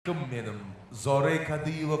Menim Zore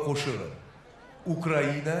Kadıyeva qo'shig'i.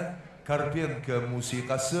 Ukraina Karpenko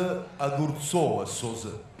musiqasi, Огурцова so'zi.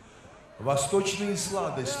 Восточные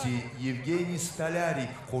сладости Евгений Столярик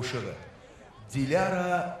qo'shig'i.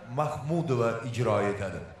 Dilara Makhmudova ijro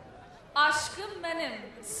etadi. Aşkım Benim,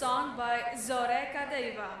 song by Zore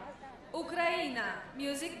Kadıyeva. Ukraina,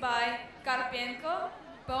 music by Karpenko,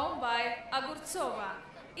 poem by Огурцова.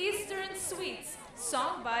 Eastern Sweets,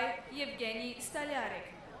 song by Евгений Столярик.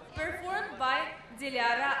 Performed by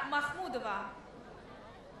Diляра Makhmudova.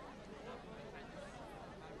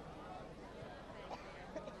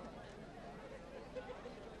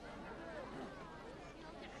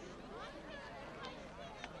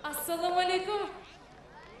 Assalamu alaikum.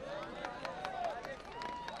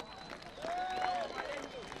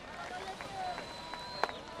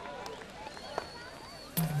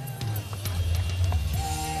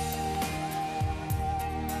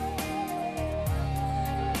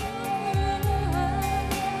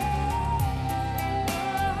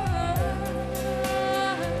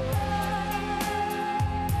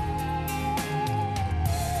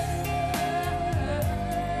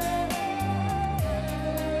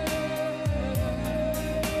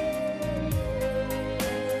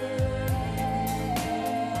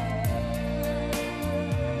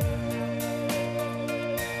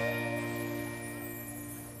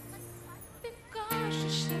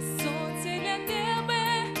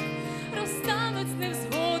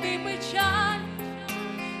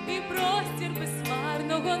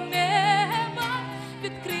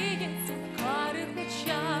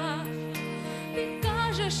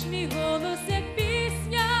 Мій голос, як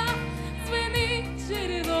пісня, звенить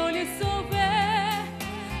джерело лісове,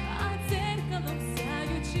 а дзеркалом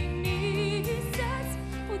сяючий місяць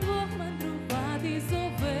удвох мандрувати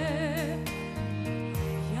зове.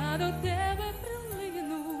 Я до тебе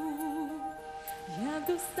прилину, як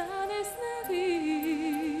достане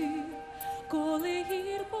снаги, коли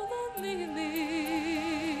гір полонини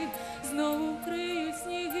знову криють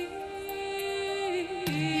сніги.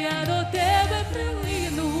 Я до тебе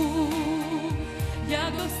прилину,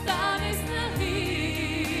 як достане снаги,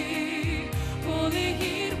 коли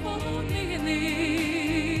гір полонини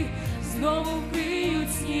знову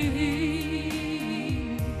криють сніги.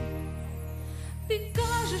 Ти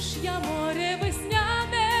кажеш, я море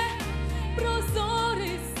весняне, прозоре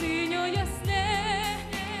синьо ясне,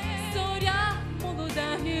 зоря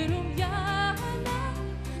молода і рум'яна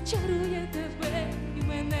чарує тебе і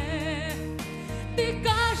мене. Ти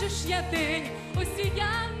кажеш, я день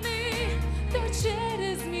осіяний, то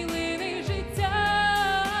через мілини життя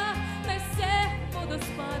несе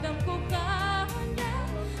водоспадом кохання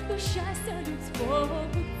до щастя людського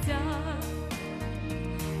буття.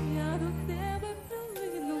 Я до тебе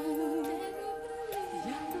прилину,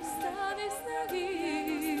 як достане снаги,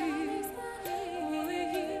 коли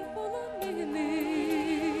гір полонини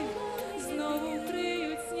знову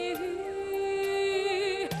криють сніги.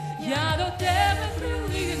 Я до тебе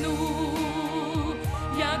прилину,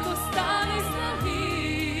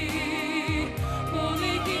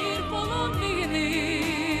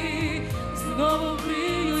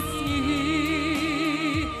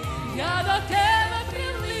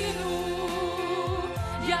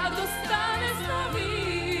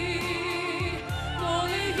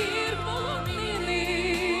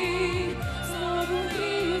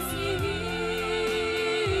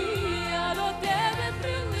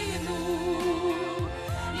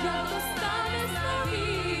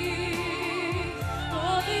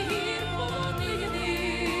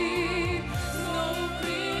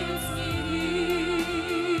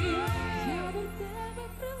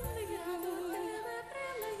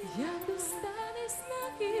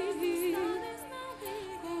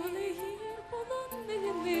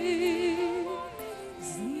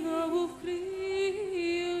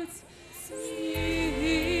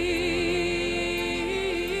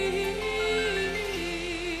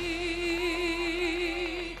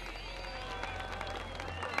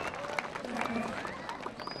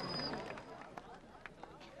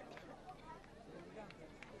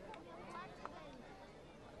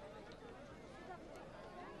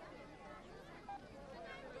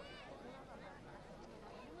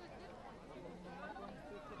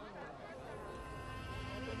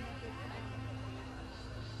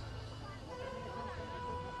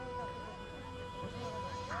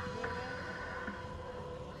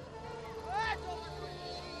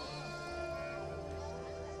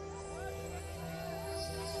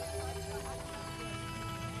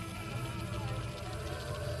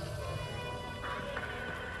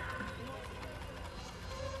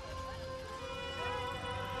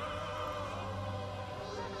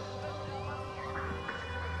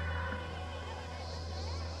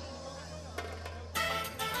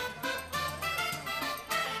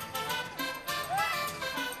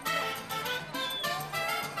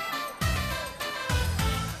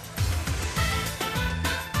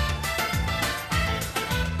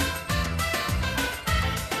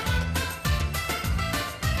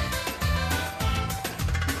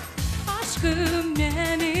 Aşkım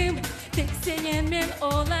benim, tek senin ben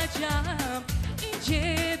olacağım.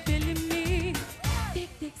 İnce belimi,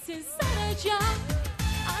 tek tek sen saracağım.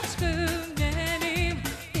 Aşkım benim,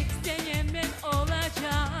 tek senin ben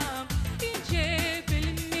olacağım. İnce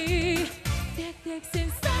belimi, tek tek sen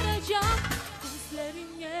saracağım.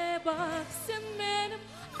 Gözlerine baksın benim,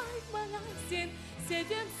 ay bana sen,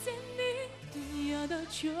 sevdim seni. Dünyada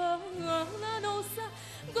çok olsa,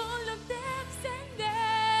 gönlüm tek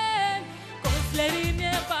senden.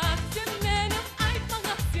 Gözlerine baksın benim, ay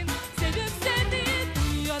bana sen, sevdim seni.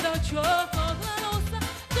 Dünyada çok olsa,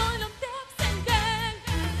 gönlüm tek senden.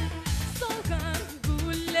 Solgan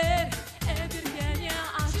güller edirgene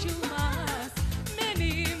açılmaz.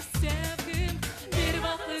 Benim sevdim bir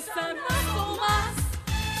vakit sana solmaz.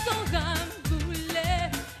 Solgan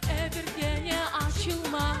güller edirgene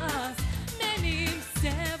açılmaz. Benim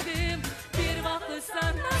sevdim bir vakit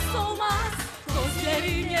sana solmaz.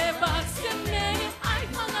 Gözlerine baksın benim, ay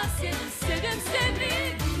bana sen, sevdim seni.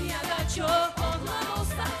 Dünyada çok olan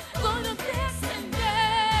olsa, gönlüm tek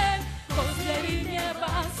senden. Gözlerine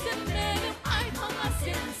baksın benim, ay bana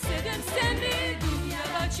sen, sevdim seni.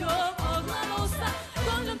 Dünyada çok olan olsa,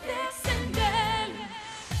 gönlüm tek senden.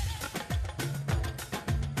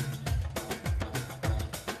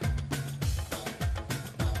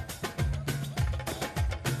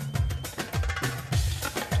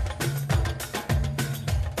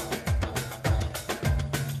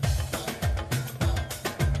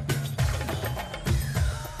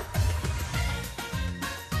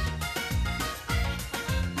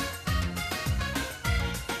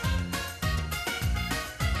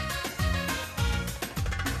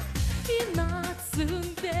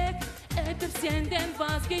 İnatsın tek, edir senden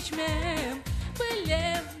vazgeçmem.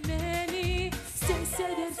 Bilem beni, sen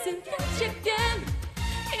seversin gerçekten.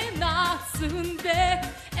 İnatsın tek,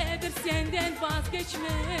 edir senden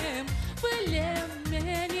vazgeçmem. Bilem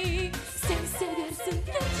beni, sen seversin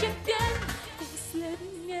gerçekten.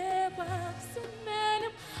 Gözlerine baksın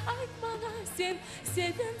benim, ay bana sen,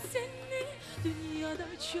 sevdim seni. Dünyada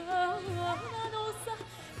çok olsa,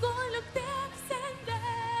 gönlüm tek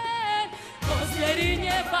senden.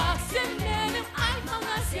 Gözlerine baksın benim, ay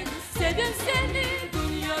bana sen, sevdim seni.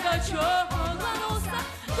 Dünyada çok olan olsa,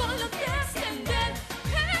 gönlüm tek senden.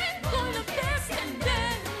 Hey, gönlüm tek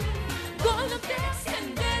senden. Gönlüm tek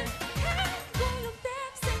senden. Hey, gönlüm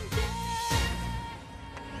tek senden.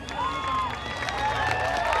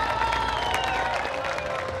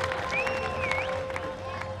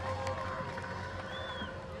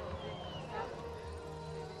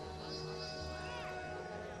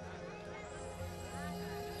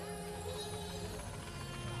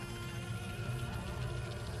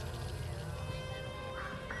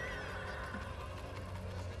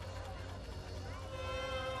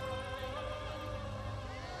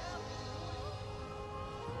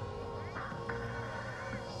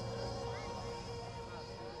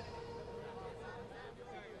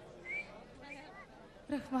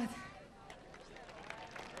 Rahmat.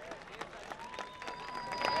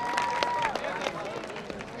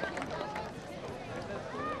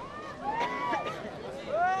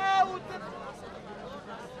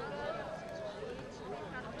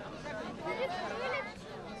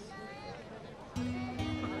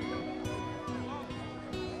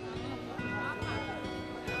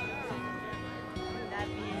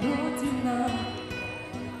 Родина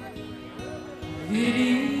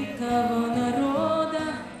великого народа,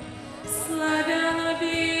 славян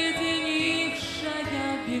объединившая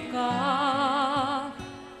века,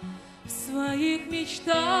 в своих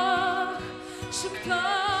мечтах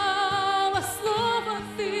шептала слово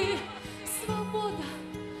ты. Свобода,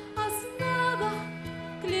 а знала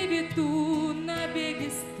клевету, набеги,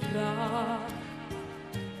 страх.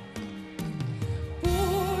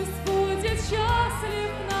 Пусть будет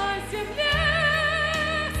счастлив на земле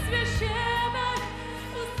священной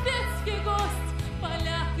узбекский гость,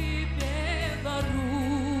 поляк и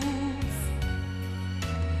белорус.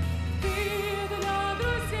 Ты для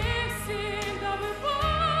друзей всегда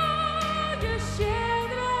выходишь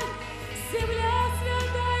щедро.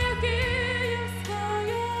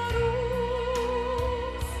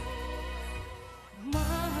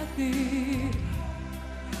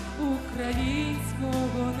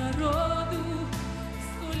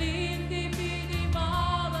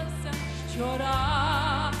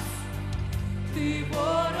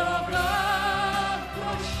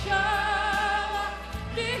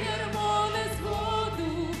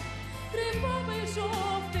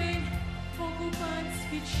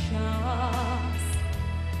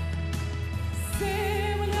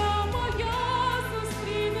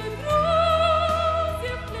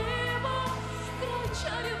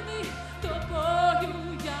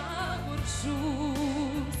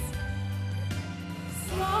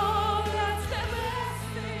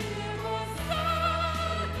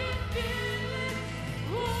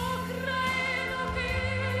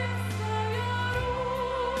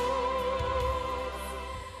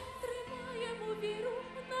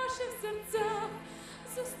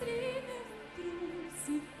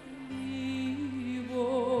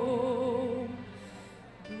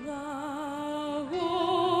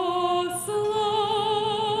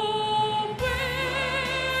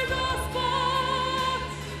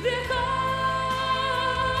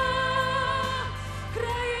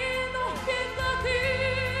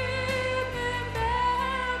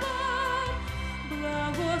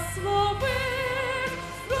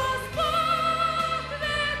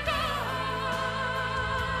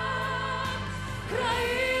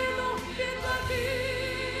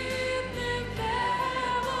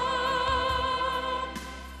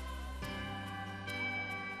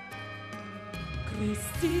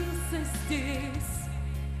 Родился здесь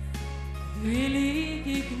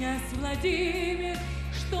великий князь Владимир,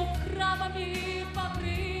 чтоб храмами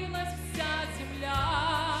покрылась вся земля,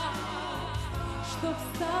 чтоб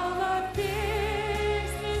стала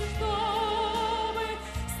песней, чтобы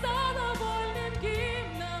стала вольным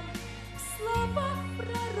гимном в словах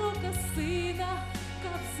пророка сына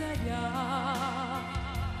Кобзаря.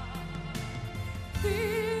 Ты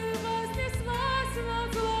вознеслась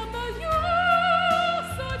над злобою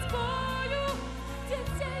судьбою,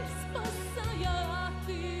 детей спасая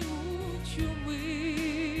ты у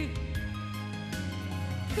чумы.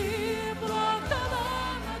 Ты плакала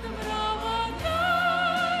над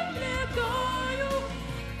мраморной плитою,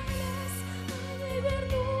 молясь о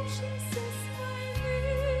невернувшемся с войны.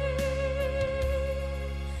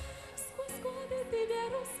 Сквозь годы ты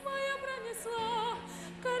веру свою пронесла,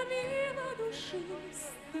 кормила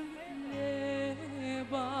душистым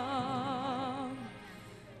хлебом.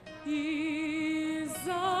 И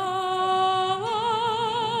золотые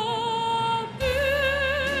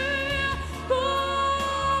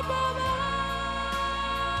купола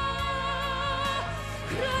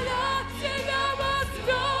хранят тебя под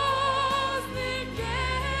звездным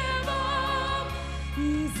небом. И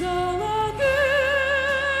золотые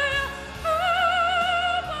купола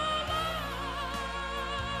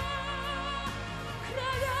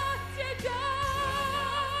хранят тебя,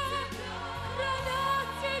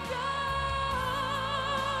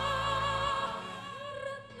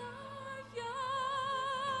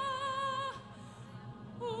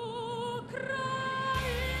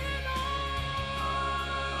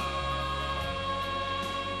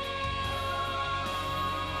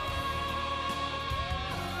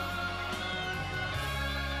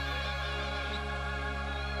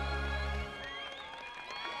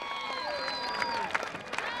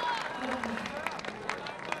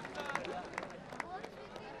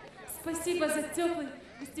 Спасибо за теплый,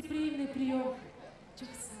 гостеприимный прием.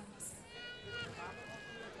 Чухсамс.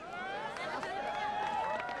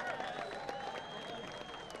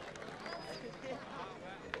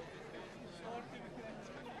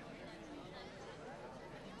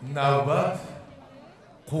 Navbat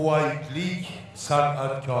quvaytlik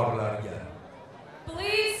san'atkorlarga.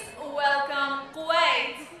 Please welcome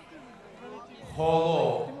Kuwait.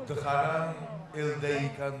 Holo dixanan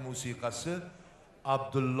eldaykan musiqasi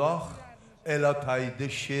Abdulloh Elataydi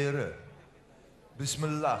she'ri.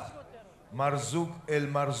 Bismillah Marzuk el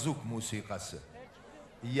Marzuk musiqasi.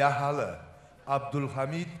 Yahala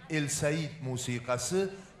Abdulhamid el Said musiqasi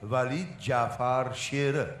Valid Jafar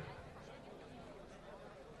she'ri.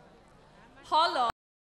 Holo